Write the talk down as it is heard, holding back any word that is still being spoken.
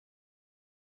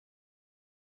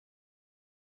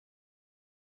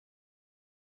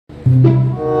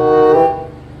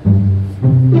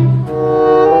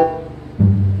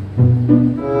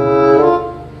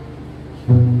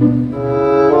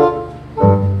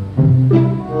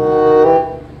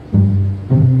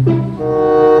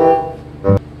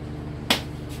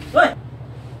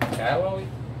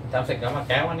Tamsek gama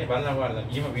kෑවා නේ බලන්න බලන්න.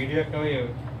 ඊම වීඩියෝ එකක් ඔය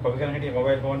කොපි කරන හැටි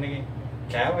මොබයිල් ෆෝන් එකේ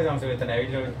කෑවා තමසේ එතන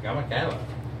ඇවිල්ලා ගම කෑවා.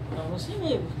 තමසේ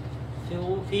මේ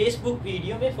Facebook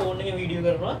වීඩියෝ මේ ෆෝන් එකේ වීඩියෝ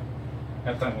කරනවා.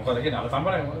 නැත්තම් මොකද කියන්නේ? අර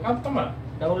තමයි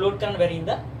ඩවුන්ලෝඩ් කරන්න බැරි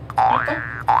ඉඳා.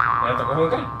 නැත්තම් කොහොමද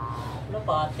කරන්නේ? මොන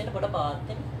පාත් වෙන පොඩ පාත්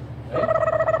වෙන.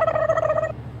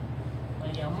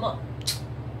 අයිය අම්මා.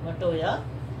 මට ඔයා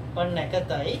පන්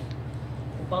නැකතයි.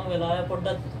 උපන් වෙලාව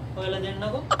පොඩ්ඩක් හොයලා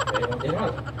දෙන්නකෝ.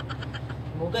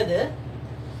 මොකද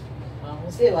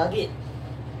අමුසේ වගේ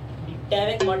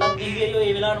ඩික්ටාවෙක් මටත් දීගියෝ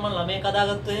ඒ වෙලාවට මම ළමයි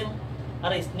කදාගත්තා එහෙම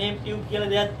අර ස්නේප් ටියුබ්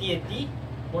කියලා දෙයක් තියෙද්දි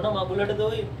මොන මගුලටද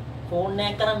ඔය ෆෝන්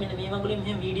එකක් කරන් මෙන්න මේ මගුලෙන්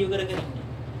මෙහෙම වීඩියෝ කර කර ඉන්නේ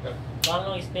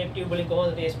බලන්න ස්නේප් ටියුබ් වලින්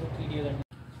කොහොමද Facebook වීඩියෝ ගන්න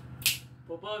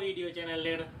පොපා වීඩියෝ channel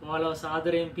එකට ඔයාලව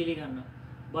සාදරයෙන් පිළිගන්නවා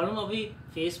බලමු අපි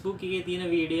Facebook එකේ තියෙන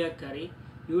වීඩියෝ එකක් හරි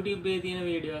YouTube එකේ තියෙන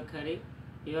වීඩියෝ එකක් හරි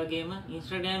ඒ වගේම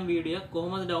Instagram වීඩියෝ එකක්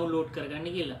කොහොමද ඩවුන්ලෝඩ්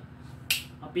කරගන්නේ කියලා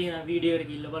අපි එහෙනම් වීඩියෝ එකට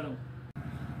ගිහිල්ලා බලමු.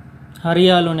 හරි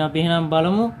යාළුවනේ අපි එහෙනම්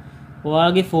බලමු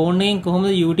ඔයාගේ ෆෝන් එකෙන් කොහොමද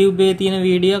YouTube එකේ තියෙන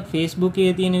වීඩියෝ එකක් Facebook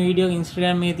එකේ තියෙන වීඩියෝ එකක්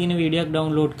Instagram එකේ තියෙන වීඩියෝ එකක්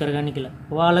ඩවුන්ලෝඩ් කරගන්නේ කියලා.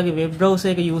 ඔයාලගේ වෙබ්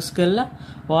බ්‍රවුසර් එක යූස් කරලා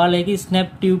ඔයාලා ඒකේ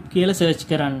SnapTube කියලා සර්ච්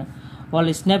කරන්න.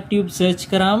 ඔයාලා SnapTube සර්ච්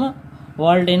කරාම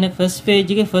ඔයාලට එන ෆස්ට් පේජ්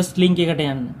එකේ ෆස්ට් ලින්ක් එකට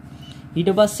යන්න. ඊට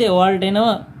පස්සේ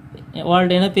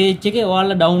ඔයාලට එන පේජ් එකේ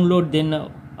ඔයාලා ඩවුන්ලෝඩ් දෙන්න.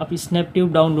 අපි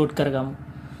SnapTube ඩවුන්ලෝඩ් කරගමු.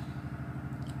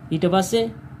 ඊට පස්සේ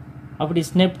අපිට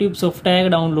SnapTube software එක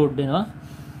ඩවුන්ලෝඩ් වෙනවා.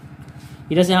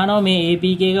 ඊට පස්සේ අහනවා මේ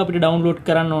APK එක අපිට ඩවුන්ලෝඩ්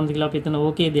කරන්න ඕනද කියලා අපි එතන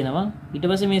ඕකේ දෙනවා. ඊට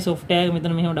පස්සේ මේ software එක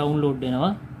මෙතන මෙහෙම ඩවුන්ලෝඩ්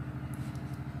වෙනවා.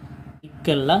 ක්ලික්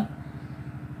කළා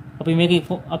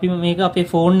අපි මේක අපේ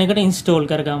ෆෝන් එකට ඉන්ස්ටෝල්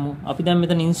කරගමු. අපි දැන්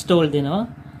මෙතන ඉන්ස්ටෝල් දෙනවා.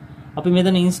 අපි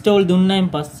මෙතන ඉන්ස්ටෝල් දුන්නායින්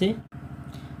පස්සේ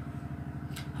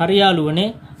හරි යාළුවනේ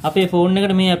අපේ ෆෝන්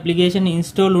එකට මේ ඇප්ලිකේෂන්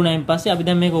ඉන්ස්ටෝල් වුණායින් පස්සේ අපි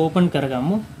දැන් මේක ඕපන්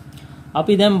කරගමු.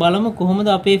 අපි දැන් බලමු කොහොමද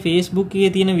අපේ Facebook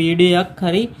එකේ තියෙන වීඩියෝ එකක්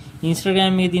හරි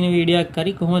Instagram එකේ තියෙන වීඩියෝ එකක්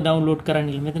හරි කොහොමද ඩවුන්ලෝඩ්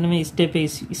කරන්නේ කියලා. මෙතන මේ ස්ටෙප්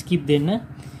එක ස්කිප් දෙන්න.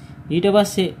 ඊට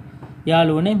පස්සේ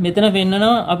යාළුවනේ මෙතන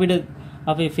පෙන්නනවා අපිට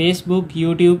අපේ Facebook,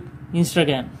 YouTube,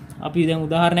 Instagram. අපි දැන්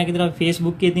උදාහරණයක් විදිහට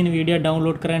Facebook එකේ තියෙන වීඩියෝ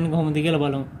ඩවුන්ලෝඩ් කරන්නේ කොහොමද කියලා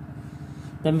බලමු.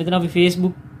 දැන් මෙතන අපි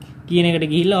Facebook කියන එකට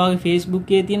ගිහිල්ලා ඔයාගේ Facebook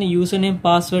එකේ තියෙන username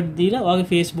password දීලා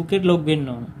ඔයාගේ Facebook එකට log වෙන්න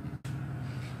ඕන.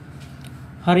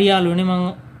 හරි යාළුවනේ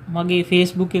මගේ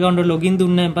Facebook account එක login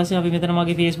දුන්නාන් පස්සේ අපි මෙතන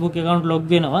මගේ Facebook account log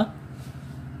වෙනවා.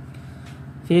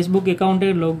 Facebook account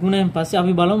එකට log වුණාන් පස්සේ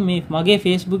අපි බලමු මේ මගේ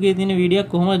Facebook එකේ තියෙන වීඩියෝ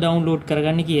කොහොමද download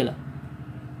කරගන්නේ කියලා.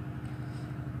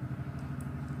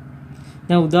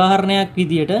 දැන් උදාහරණයක්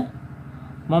විදියට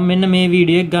මම මෙන්න මේ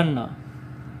වීඩියෝ එක ගන්නවා.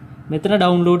 මෙතන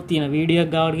download තියෙන වීඩියෝ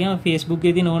එක ගාවට ගියාම Facebook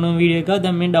එකේ තියෙන ඕනම වීඩියෝ එකක්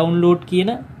දැන් මේ download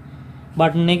කියන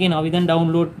බටන් එකෙන් අපි දැන්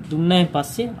download දුන්නාන්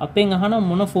පස්සේ අපෙන් අහන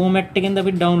මොන format එකෙන්ද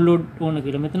අපිට download ඕන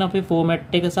කියලා. මෙතන අපේ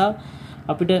format එක සහ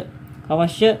අපිට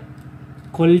අවශ්‍ය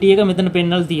quality එක මෙතන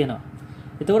පෙන්නලා තියෙනවා.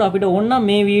 එතකොට අපිට ඕන නම්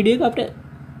මේ වීඩියෝ එක අපිට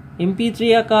MP3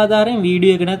 එකක් ආධාරයෙන්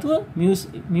වීඩියෝ එක නැතුව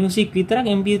music විතරක්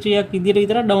MP3 එකක් විදියට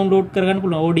විතරක් download කරගන්න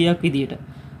පුළුවන් audio එකක් විදියට.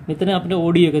 මෙතන අපිට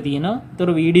audio එක තියෙනවා.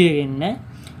 ඒතකොට වීඩියෝ එක එන්නේ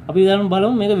අපි දැන්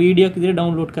බලමු මේක වීඩියෝ එකක් විදියට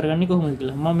download කරගන්නේ කොහොමද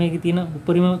කියලා. මම මේකේ තියෙන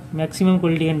උපරිම maximum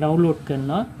quality එකෙන් download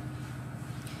කරනවා.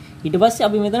 ඊට පස්සේ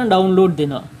අපි මෙතන ඩවුන්ලෝඩ්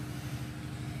දෙනවා.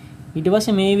 ඊට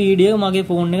පස්සේ මේ වීඩියෝ මගේ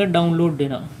ෆෝන් එකට ඩවුන්ලෝඩ්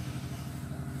වෙනවා.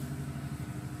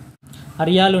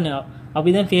 හරි යාළුවනේ අපි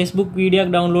දැන් Facebook වීඩියෝ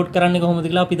එකක් ඩවුන්ලෝඩ් කරන්නේ කොහොමද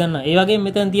කියලා අපි දන්නවා. ඒ වගේම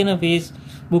මෙතන තියෙන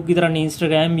Facebook විතර නෙවෙයි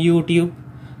Instagram, YouTube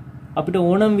අපිට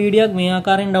ඕනම වීඩියෝ එකක් මේ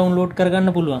ආකාරයෙන් ඩවුන්ලෝඩ්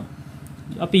කරගන්න පුළුවන්.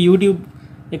 අපි YouTube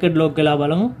එකට ලොග් වෙලා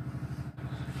බලමු.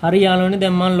 හරි යාළුවනේ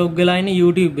දැන් මම ලොග් වෙලා ඉන්නේ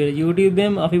YouTube එකට. YouTube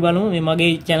එකෙන් අපි බලමු මේ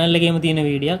මගේ channel එකේම තියෙන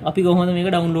වීඩියෝ එකක්. අපි කොහොමද මේක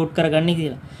ඩවුන්ලෝඩ් කරගන්නේ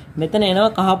කියලා. මෙතන එනවා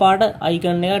කහ පාට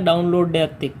icon එක download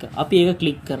එකත් එක්ක. අපි ඒක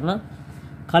click කරනවා.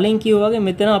 කලින් කිව්වා වගේ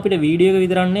මෙතන අපිට වීඩියෝ එක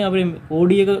විතරක් නෙවෙයි අපිට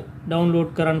audio එක download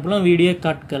කරන්න පුළුවන් වීඩියෝ එක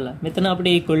cut කරලා. මෙතන අපිට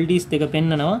මේ qualities දෙක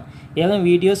පෙන්නනවා. ඒ වගේම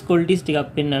videos qualities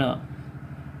ටිකක් පෙන්නනවා.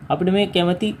 අපිට මේ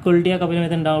කැමති quality එකක් අපිට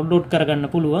මෙතන download කරගන්න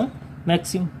පුළුවන්.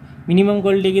 minimum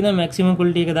quality එක ඉඳන් maximum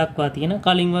quality එක දක්වා තියෙන.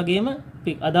 කලින් වගේම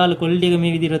අදාළ quality එක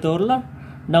මේ විදිහට තෝරලා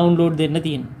download දෙන්න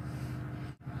තියෙනවා.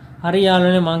 හරි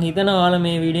යාළුවනේ මම හිතනවා ඔයාලා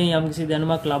මේ වීඩියෝෙන් යම්කිසි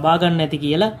දැනුමක් ලබා ගන්න ඇති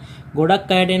කියලා.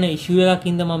 ගොඩක් අයට එන ඉෂුව එකක්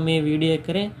හින්දා මම මේ වීඩියෝ එක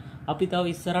කරේ. අපි තව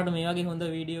ඉස්සරහට මේ වගේ හොඳ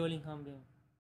වීඩියෝ වලින් හම්බෙමු.